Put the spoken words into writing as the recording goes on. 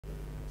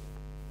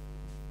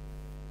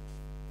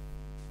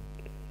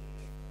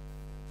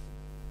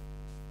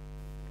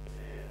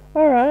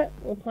Alright,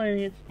 we're playing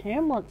against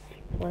Tam. Let's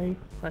play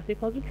Classic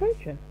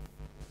Concentration.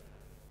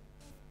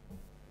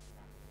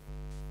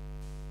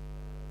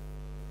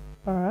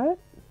 Alright.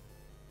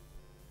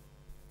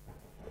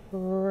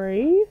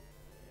 3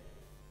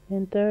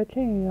 and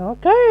 13.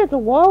 Okay, it's a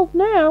wild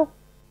now.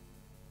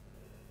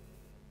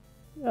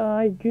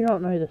 I do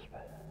not know this.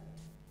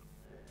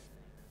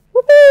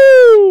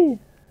 Whoopee!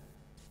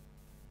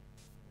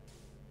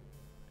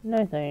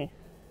 No thanks.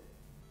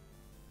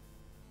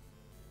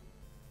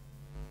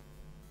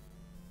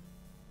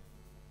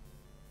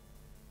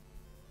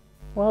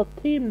 Well,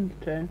 team's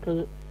turn,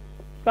 because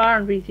Far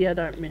and VCR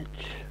don't match.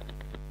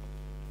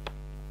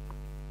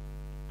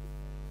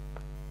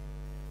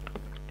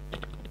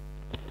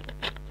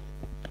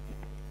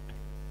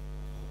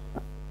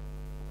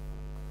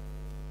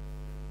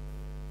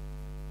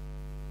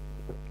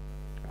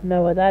 I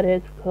know what that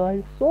is,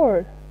 because I saw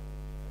it.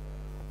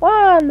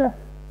 1!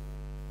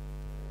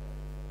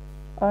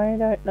 I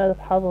don't know the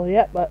puzzle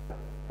yet, but...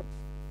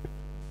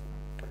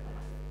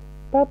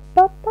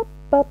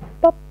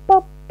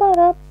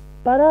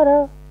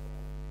 Ba-da-da.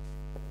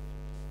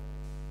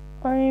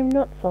 I am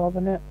not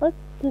solving it. Let's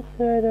just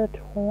go to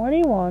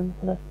 21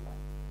 for this.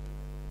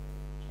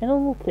 And a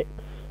little 6.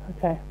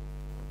 Okay.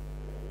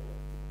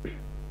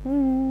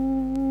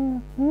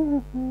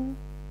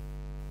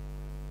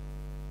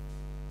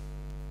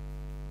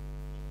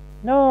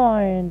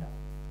 9.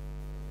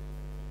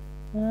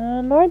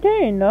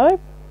 19, no.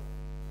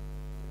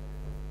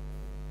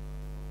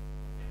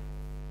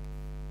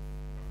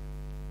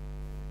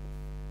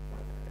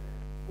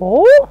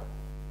 Oh?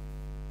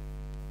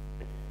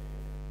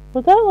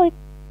 Was that like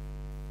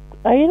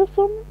 8 or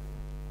something?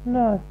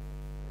 No.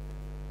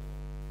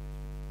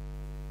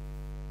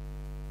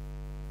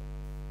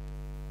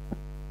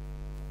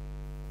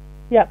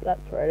 Yep,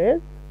 that's where it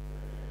is.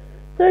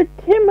 So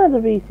Tim has a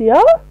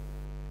VCR.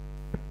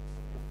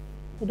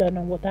 I don't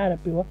know what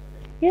that'd be. You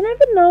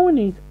never know when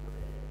these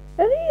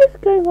NES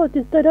games like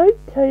this, they don't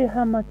tell you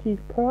how much these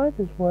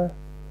prizes were.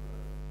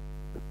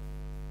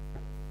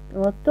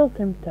 Well, it's still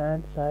Tim's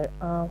turn,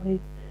 so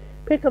he's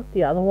picked up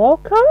the other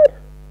wild card.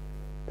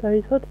 So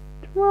he's got,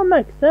 well, it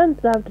makes sense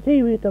to have the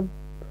TV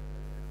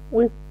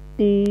with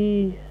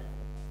the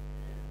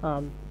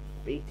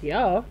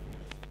VCR.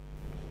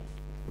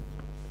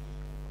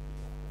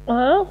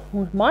 Well,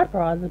 with my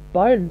prize, it's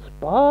Bowden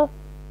Spa.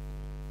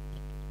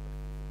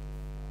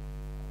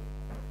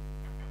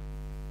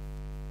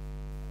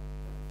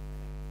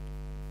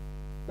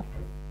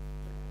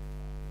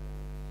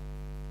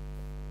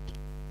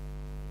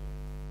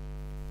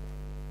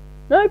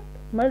 Nope,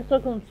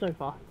 motorcycle and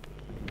sofa.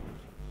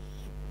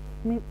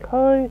 Mint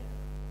code.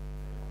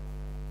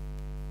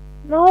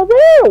 No,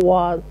 there it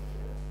was.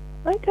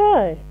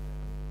 Okay.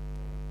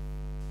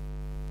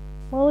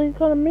 Well, he's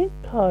got a mint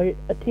code,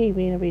 a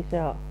TV, and a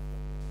VCR.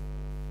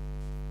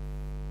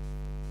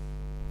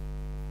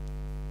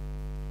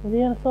 Is he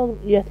gonna solve?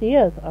 Yes, he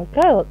is.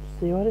 Okay, let's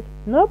see what it.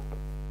 Nope.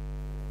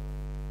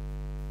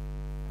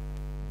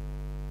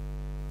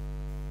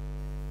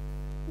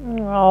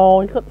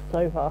 Oh, he's got the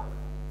sofa.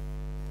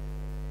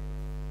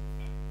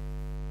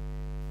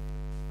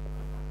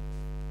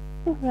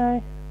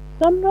 Okay.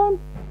 Sometimes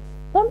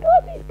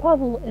these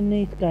puzzles in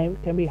these games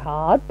can be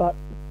hard, but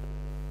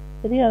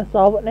is he gonna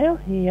solve it now?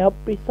 Yep,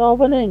 he's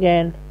solving it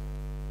again.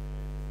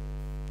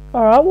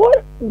 Alright,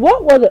 what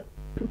was it?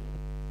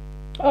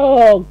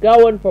 Oh,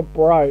 going for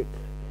broke.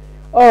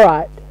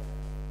 Alright.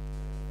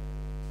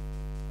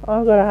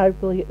 I'm gonna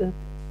hopefully get this.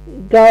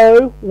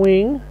 Go,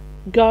 wing.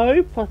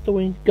 Go plus the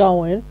wing's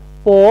going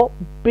for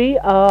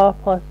BR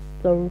plus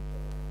the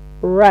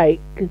rake.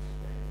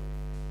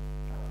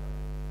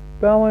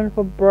 Going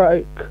for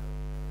broke.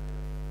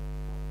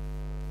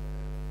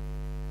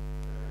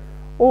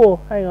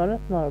 Oh, hang on,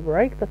 that's not a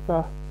break, that's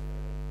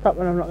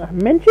something I'm not going to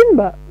mention,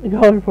 but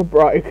going for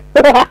broke.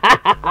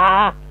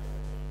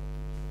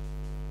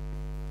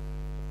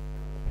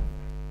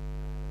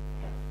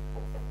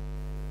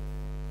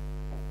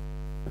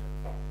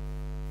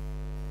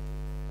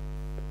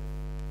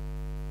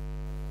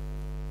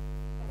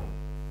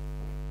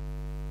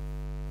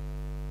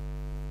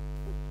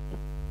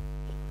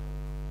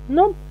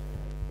 Nope.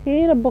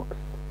 He in a box.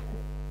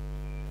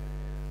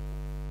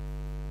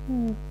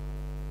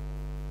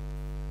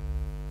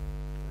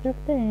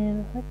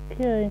 15.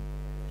 Okay.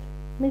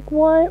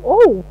 Microwave.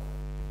 Oh!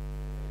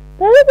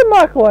 That is a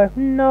microwave.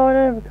 No, I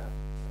never.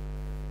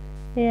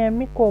 Yeah,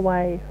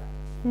 microwave.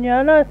 Yeah,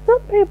 I know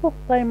some people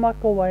say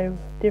microwave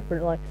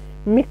different, like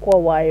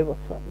microwave or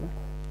something.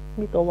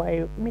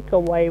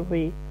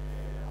 Microwavey.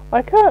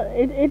 I can't.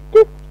 It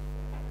just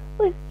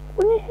like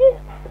when you hear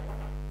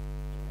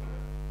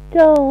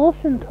Joel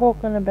Wilson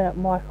talking about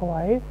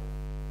microwave.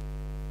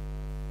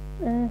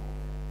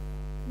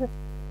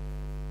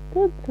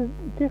 That's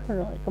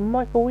different, like a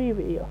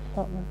microwavey or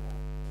something.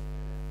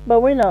 But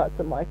we know it's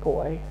a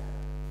microwave.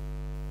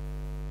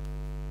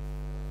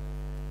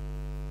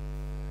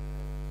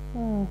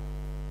 Oh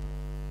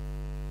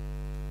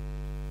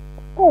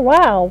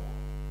wow!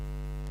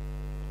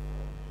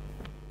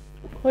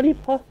 Could he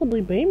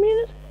possibly be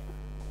minutes?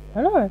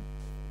 I don't know.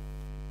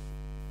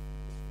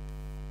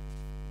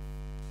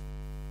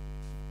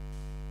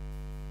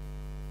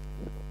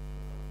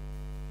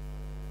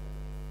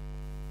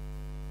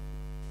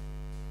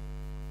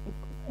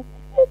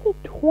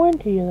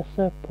 20 of the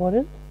surfboard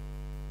is.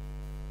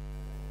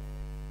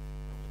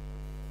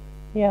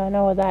 Yeah, I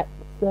know where that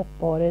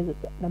surfboard is.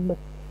 It's at number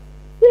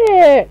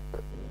 6.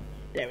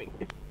 There we go.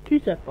 2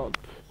 surfboards.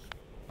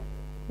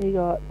 You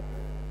got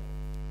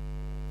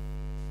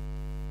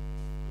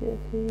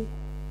Jesse.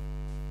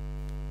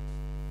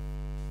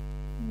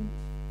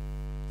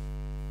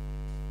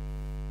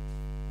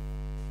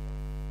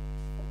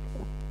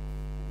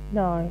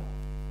 No.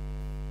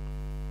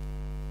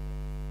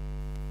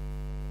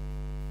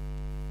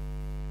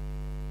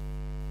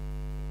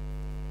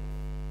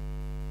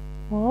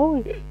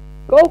 Well,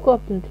 Gold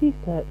Club's in a tea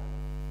set.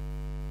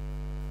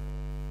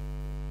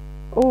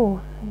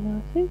 Oh, yeah,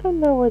 I think I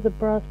know where the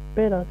brass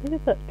bed. I think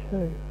it's at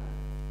 2.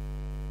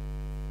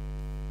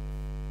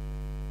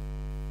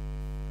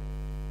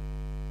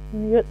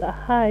 And you got the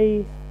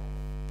hay.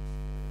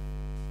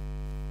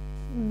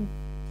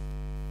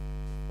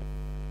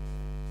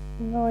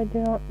 No, I do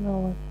not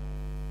know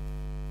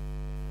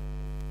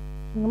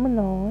it. Number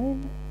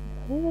 9.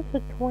 I think it's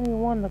at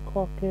 21 the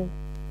clock is.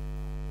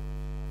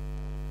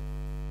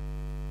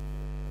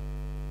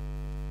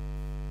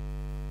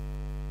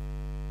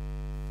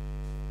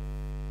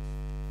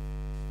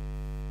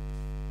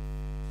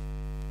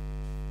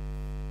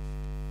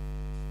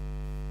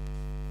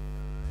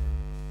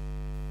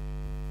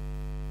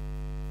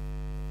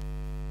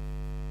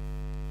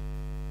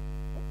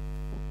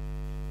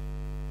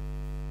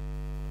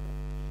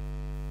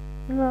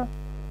 No.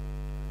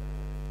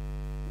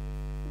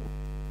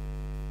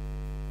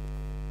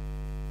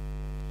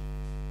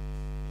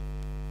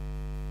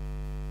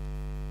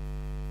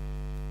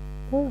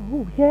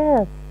 Oh,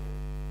 yes.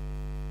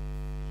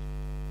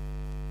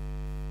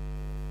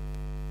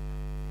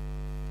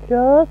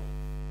 Just,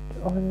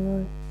 I don't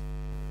know.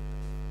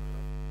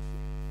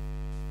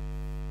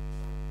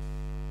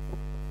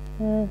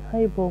 And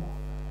Hable.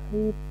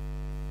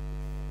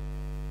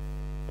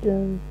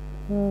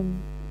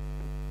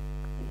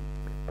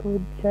 For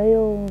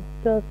jail,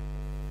 just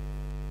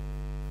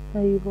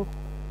Hable.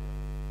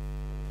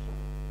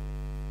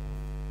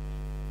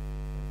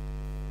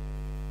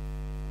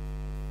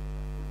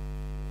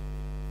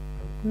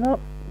 Nope.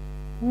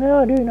 Now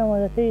I do know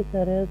where the tea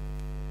set is.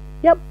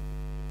 Yep.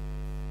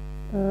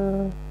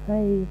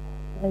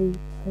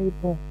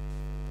 Hable.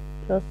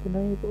 Just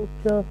Hable.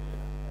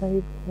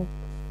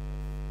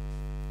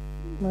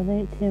 I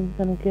think Tim's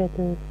gonna get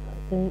this,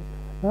 I think.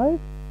 Right?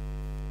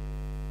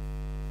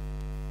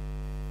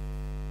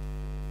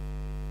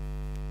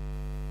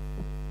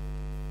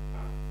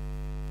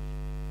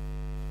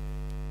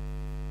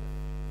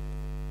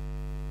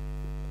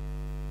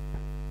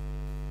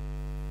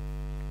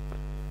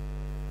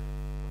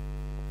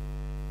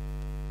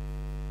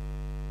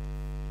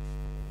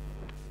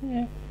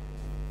 Yeah.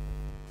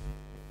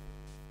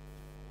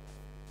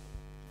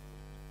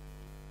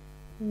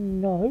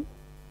 No.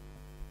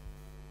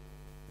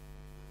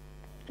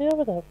 Yeah,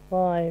 with that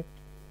 5.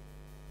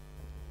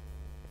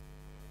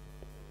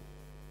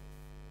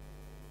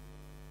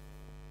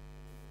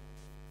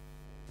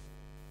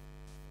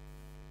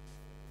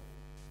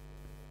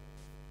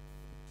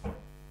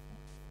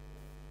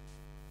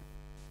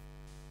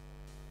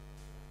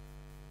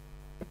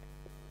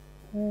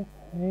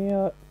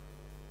 Yeah.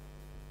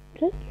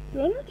 Just,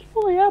 I'm not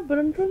fully out, but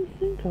I'm trying to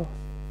think of.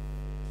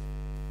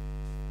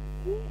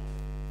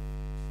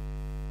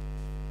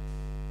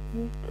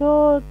 We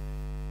got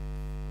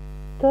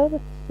that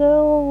is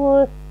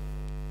cell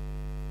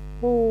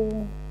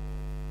oh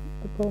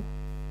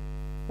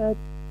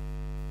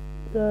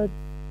that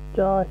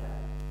dot.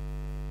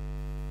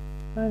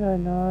 I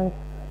don't know.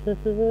 This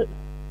is it.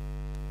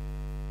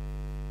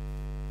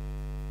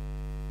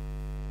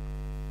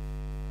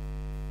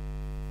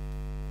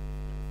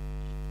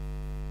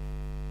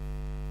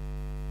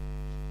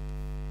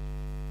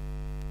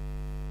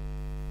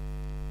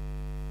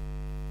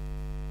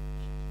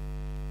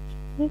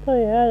 I think I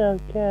had a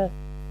guess.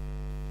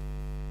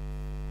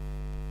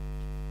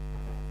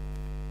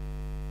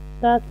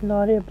 That's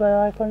not it, but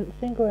I couldn't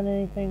think of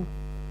anything.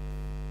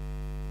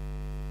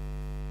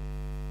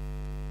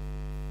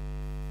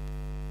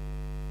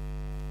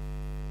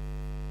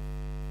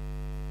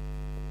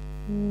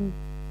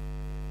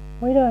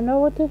 We don't know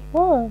what this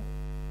was.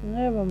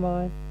 Never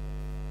mind.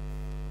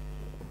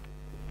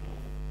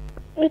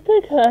 It's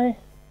okay.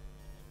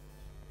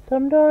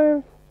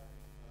 Sometimes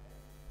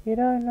you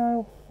don't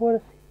know what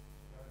it's.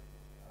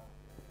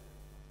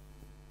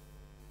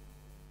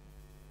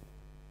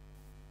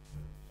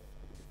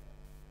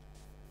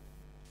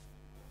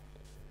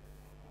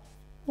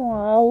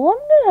 Well,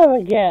 I'm gonna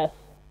have a guess.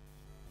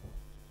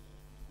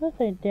 Let's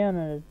say down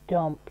in the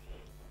dumps.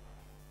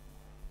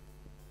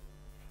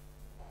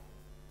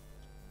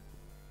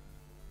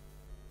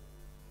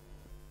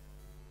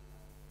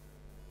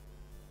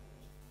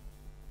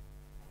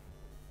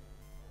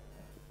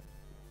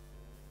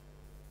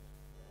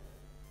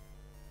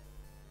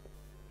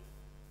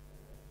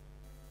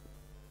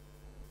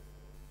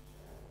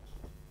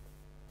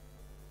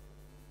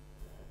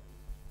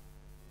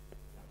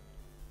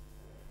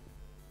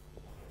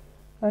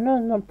 I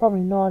know it's probably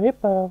not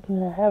it, but I'm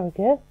gonna have a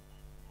guess.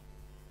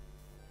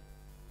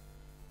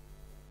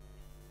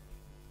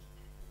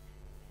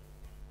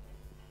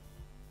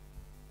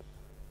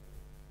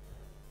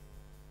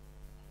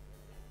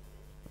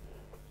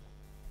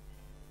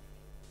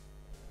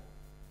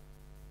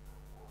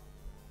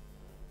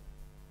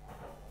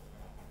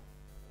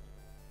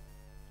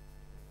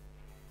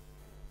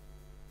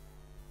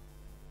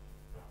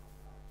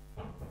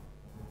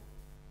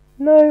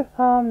 No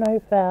harm, no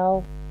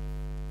foul.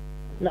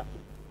 No.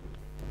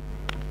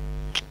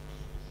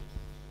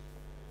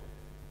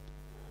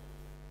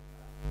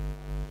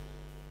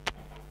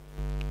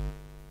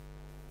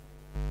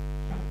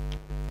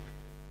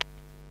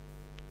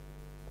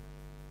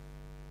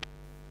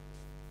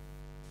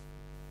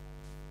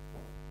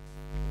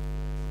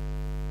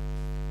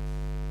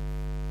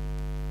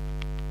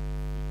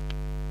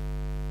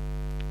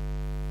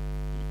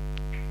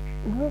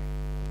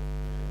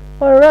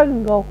 Or a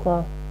Dragon Golf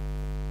Club.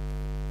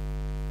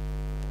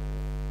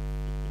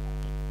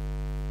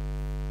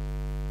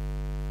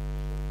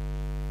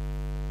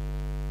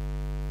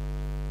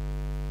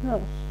 No.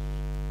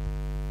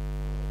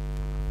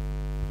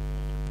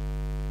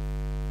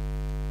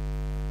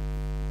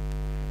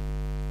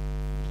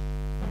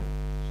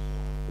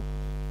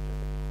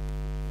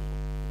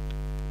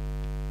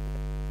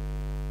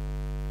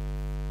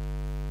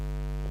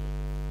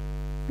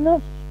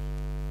 No.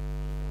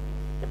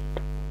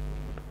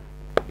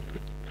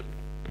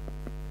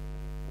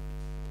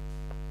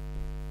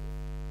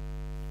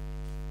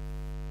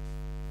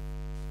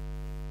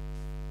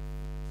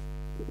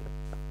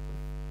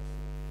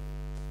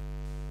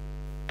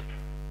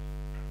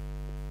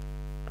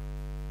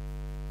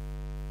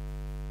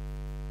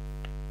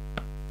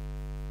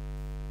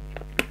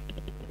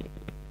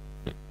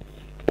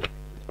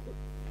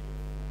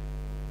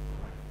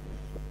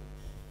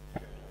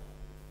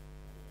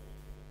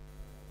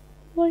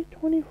 Like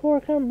 24, I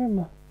can't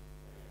remember.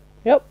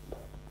 Yep.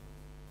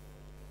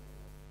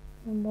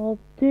 Well,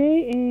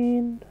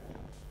 D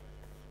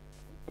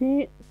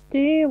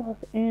was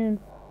in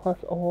plus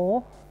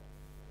O.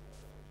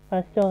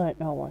 I still don't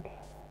know one.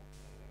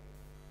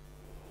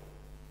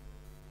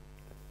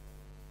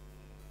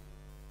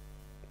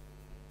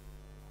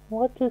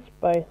 What's his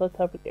space? Let's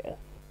have a guess.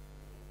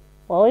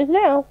 Well, he's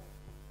now.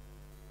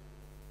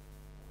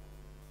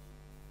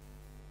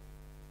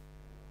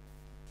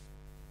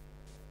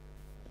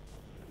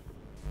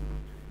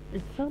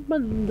 It's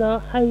someone the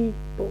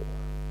Hable.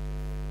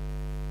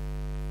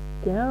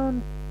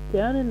 Down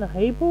in the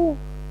Hable?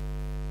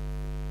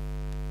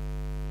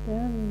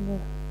 Down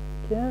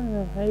in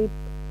the hay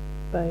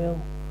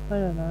bale. I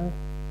don't know.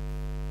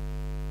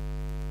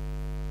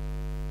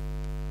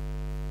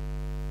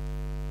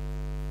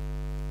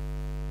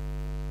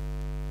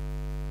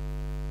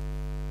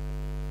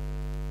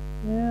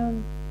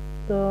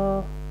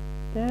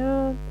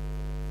 Down.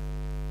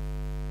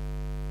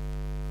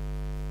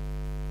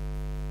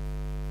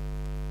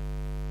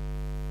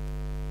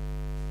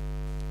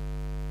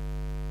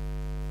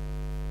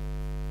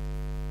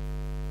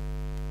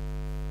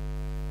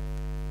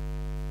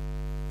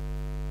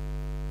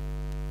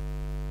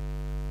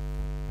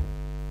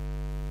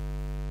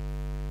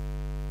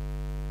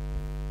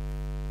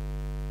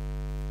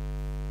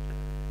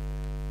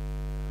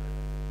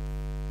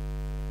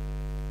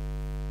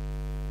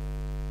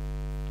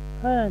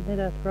 I don't think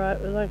that's right,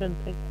 but I can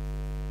think.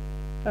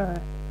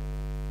 Alright.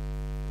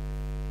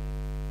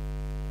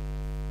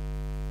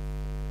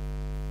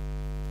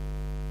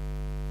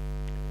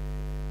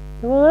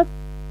 Well, that's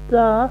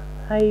the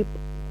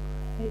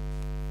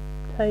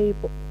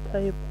table.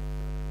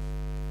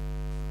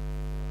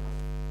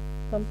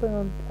 Something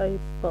on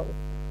table.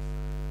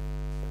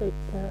 Take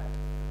that.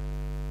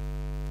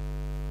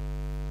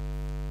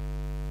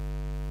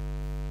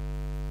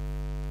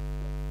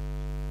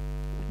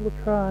 We'll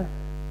try.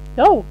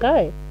 Oh,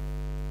 okay.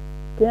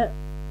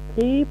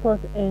 D plus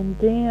N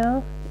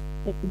down,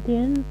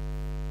 then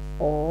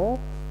or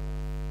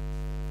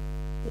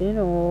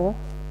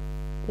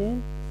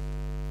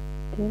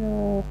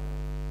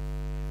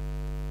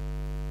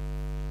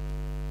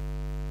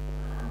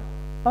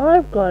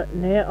I've got it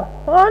now.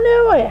 Oh,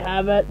 now I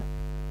have it.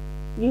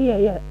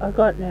 Yeah, I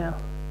got it now.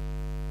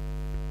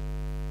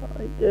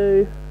 I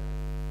do.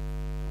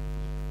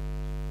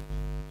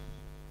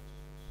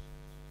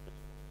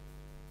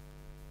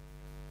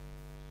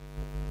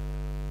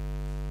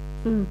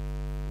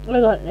 I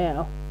got it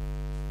now.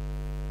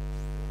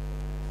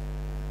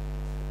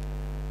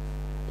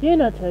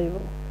 Dinner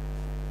table.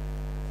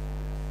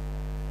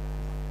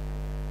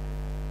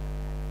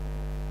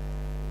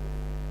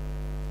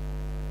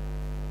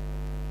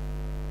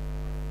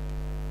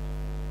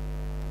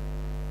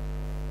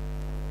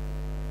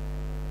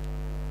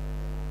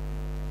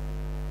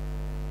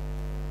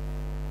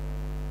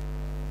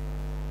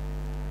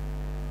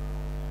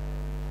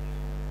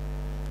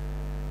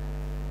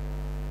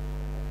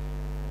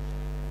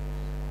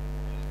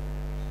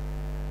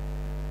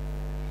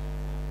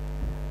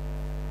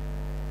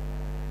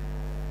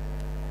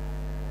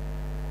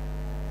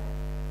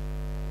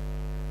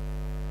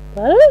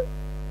 That it?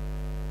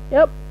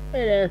 Yep, it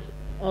is.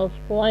 I'll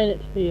explain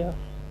it to you.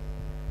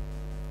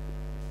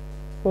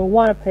 For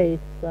one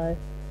apiece, so.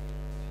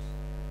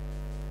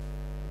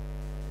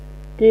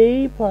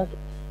 D plus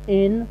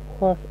N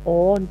plus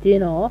O,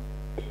 dinner.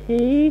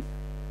 T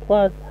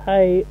plus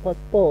hay plus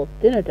ball,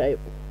 dinner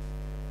table.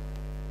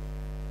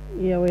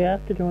 Yeah, we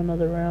have to do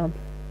another round.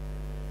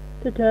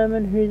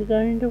 Determine who's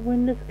going to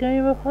win this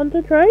game of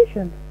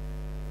concentration.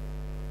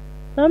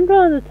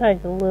 Sometimes it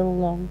takes a little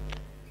long.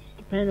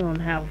 depending on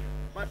how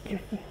much you...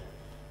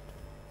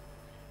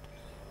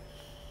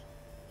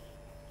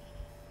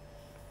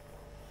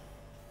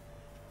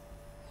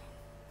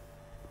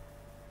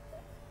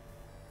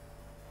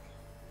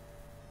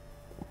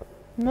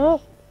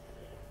 No.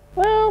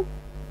 Well,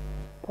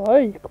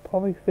 you could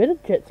probably fit a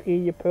jet ski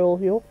in your Pearl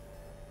Hill.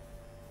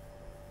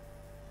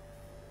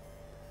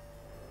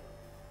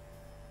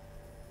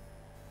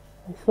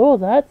 I saw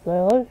that,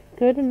 so let's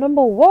go to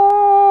number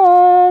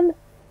 1!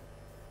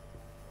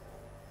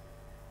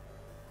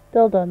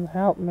 Still doesn't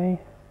help me.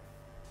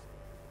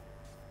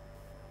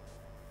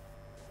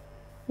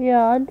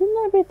 Yeah, I think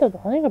I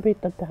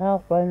beat the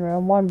house by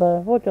round 1, but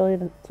unfortunately I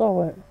didn't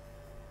solve it.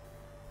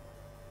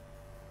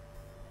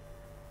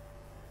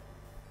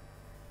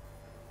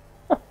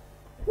 That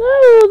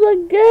was a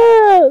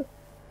girl!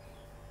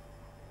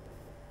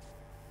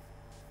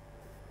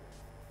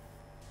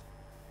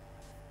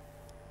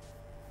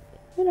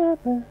 What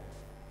happened?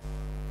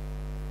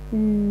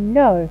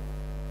 No.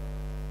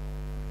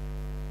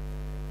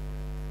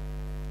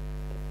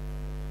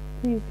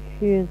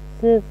 Here's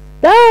this.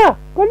 Ah!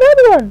 Got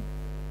another one!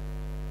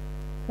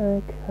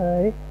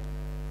 Okay.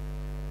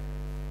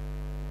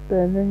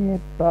 Then you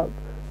have Bug.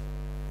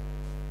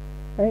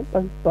 Ain't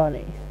Bugs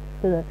Bunny.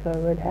 So that's got a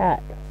red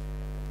hat.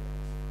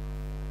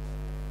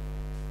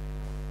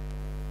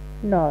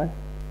 No.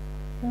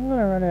 I'm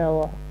gonna run out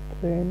of luck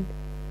soon.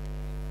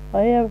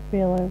 I have a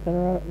feeling I'm gonna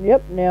run out.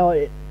 Yep, now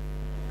it is.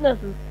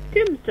 This is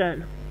Tim's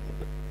turn.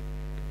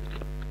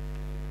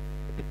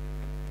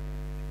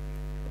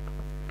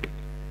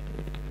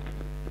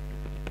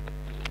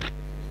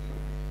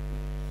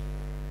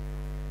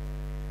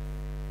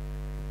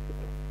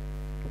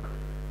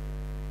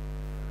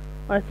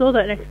 I saw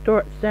that next door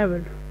at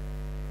 7.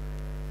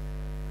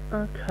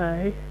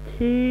 Okay.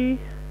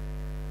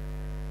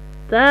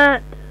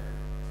 That.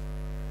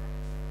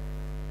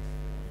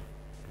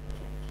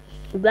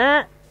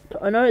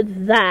 I know it's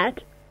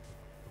that.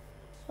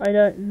 I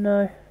don't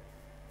know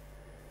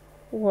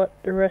what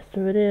the rest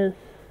of it is.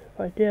 If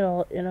I did, I'll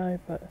let you know,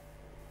 but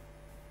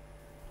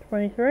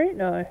 23?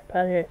 No,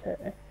 patio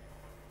set.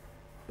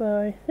 But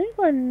I think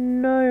I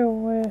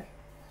know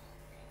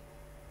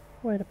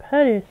where the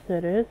patio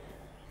set is.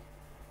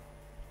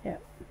 Yeah.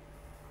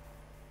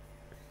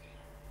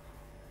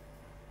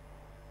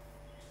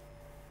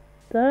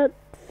 That.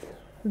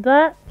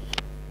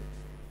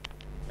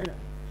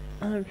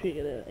 I haven't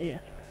figured it out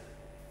yet.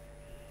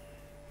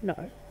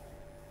 No.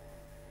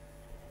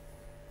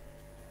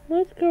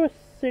 Let's go with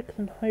 6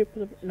 and hope for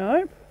the...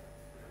 Nope.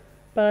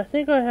 But I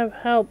think I have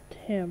helped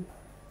him.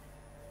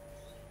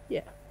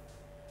 Yeah.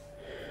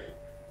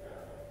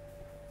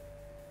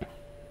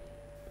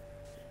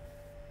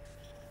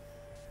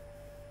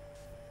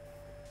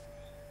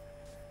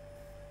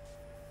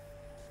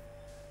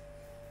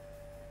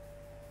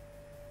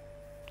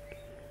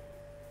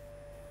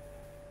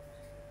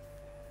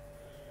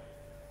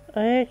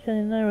 I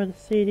actually know where the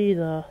CDs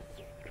are.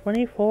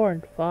 24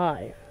 and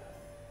 5.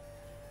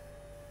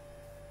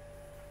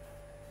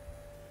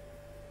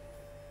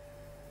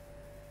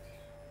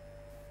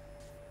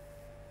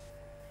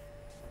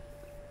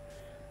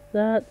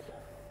 That.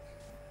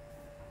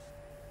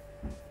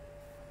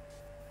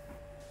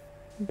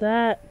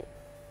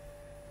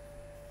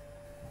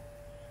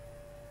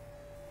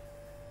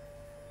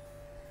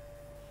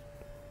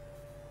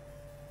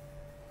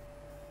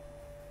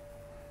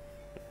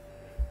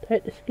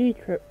 Take the ski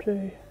trip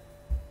too.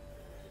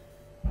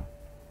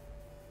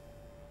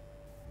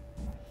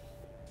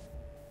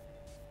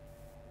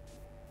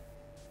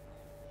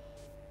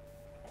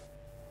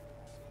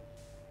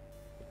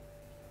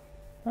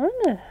 I'm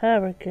gonna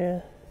have a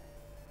guess.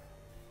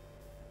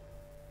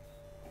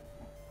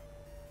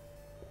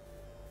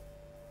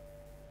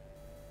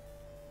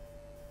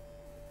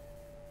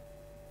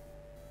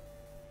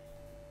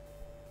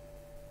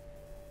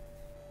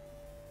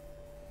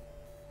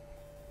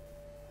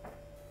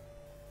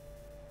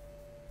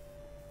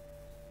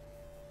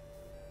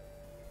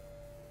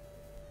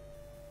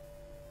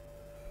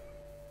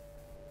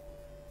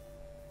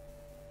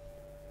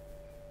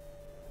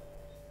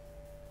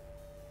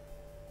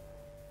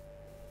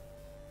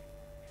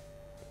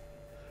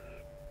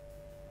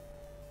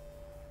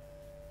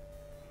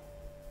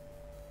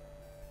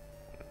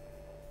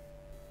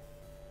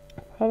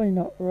 Probably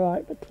not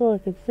right, but that's all I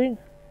could think.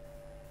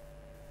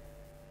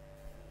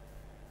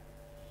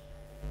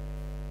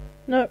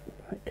 Nope.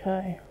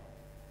 Okay.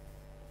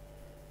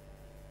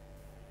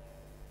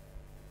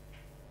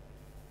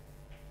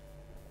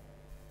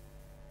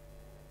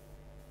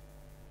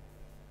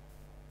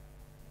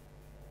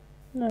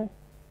 No.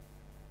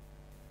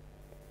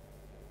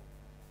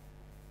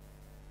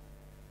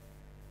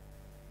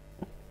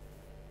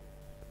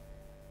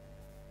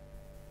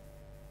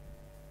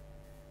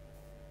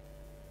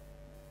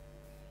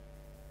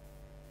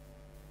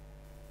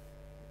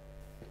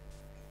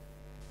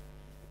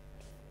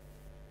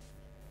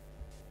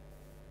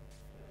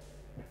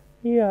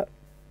 Yep.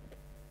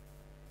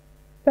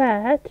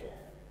 Fat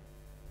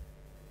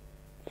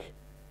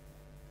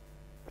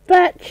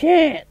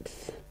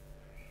chance.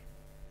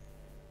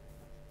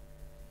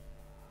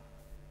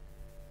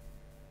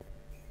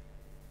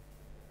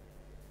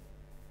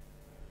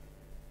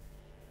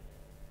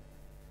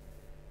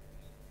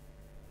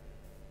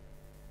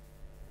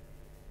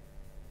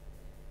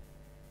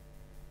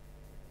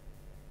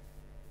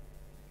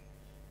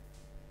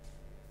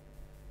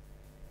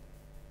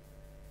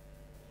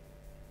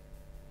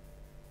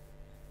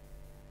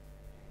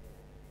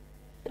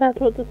 That's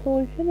what the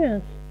solution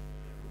is.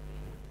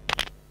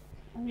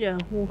 Yeah,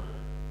 well,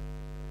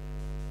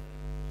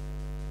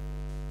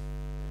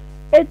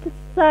 it's a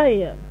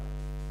saying.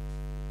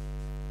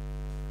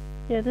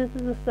 Yeah, this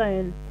is a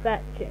saying.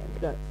 Fat chance.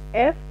 Got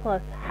F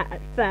plus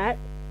fat.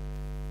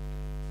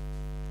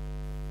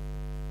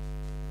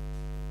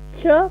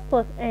 Ch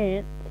plus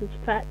ants is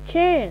fat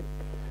chance.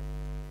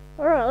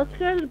 Alright, let's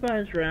go to the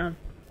bonus round.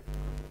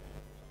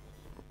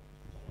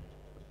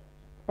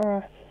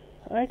 Alright,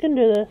 I can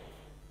do this.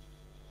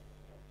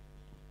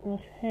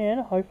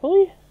 And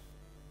hopefully.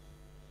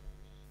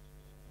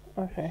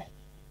 Okay.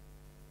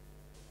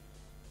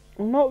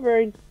 I'm not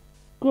very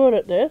good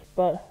at this,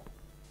 but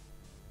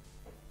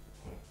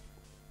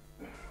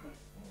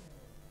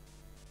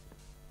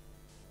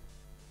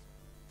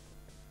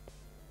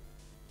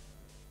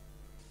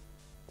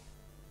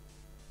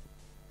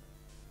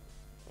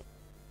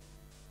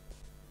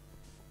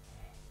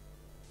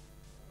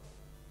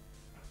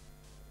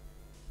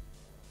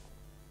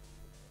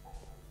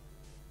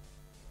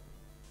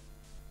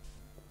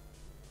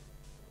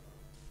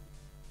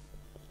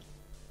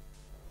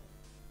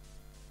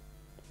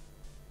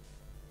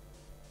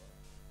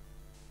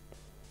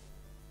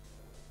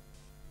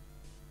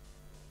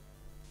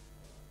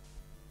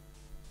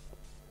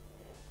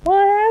well,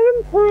 I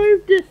have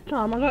improved this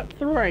time. I got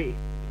 3.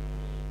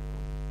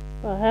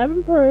 I have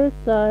improved,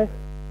 so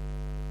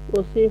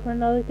we'll see for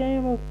another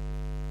game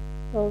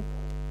of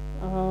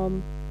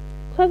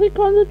classic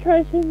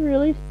concentration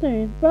really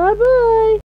soon. Bye bye.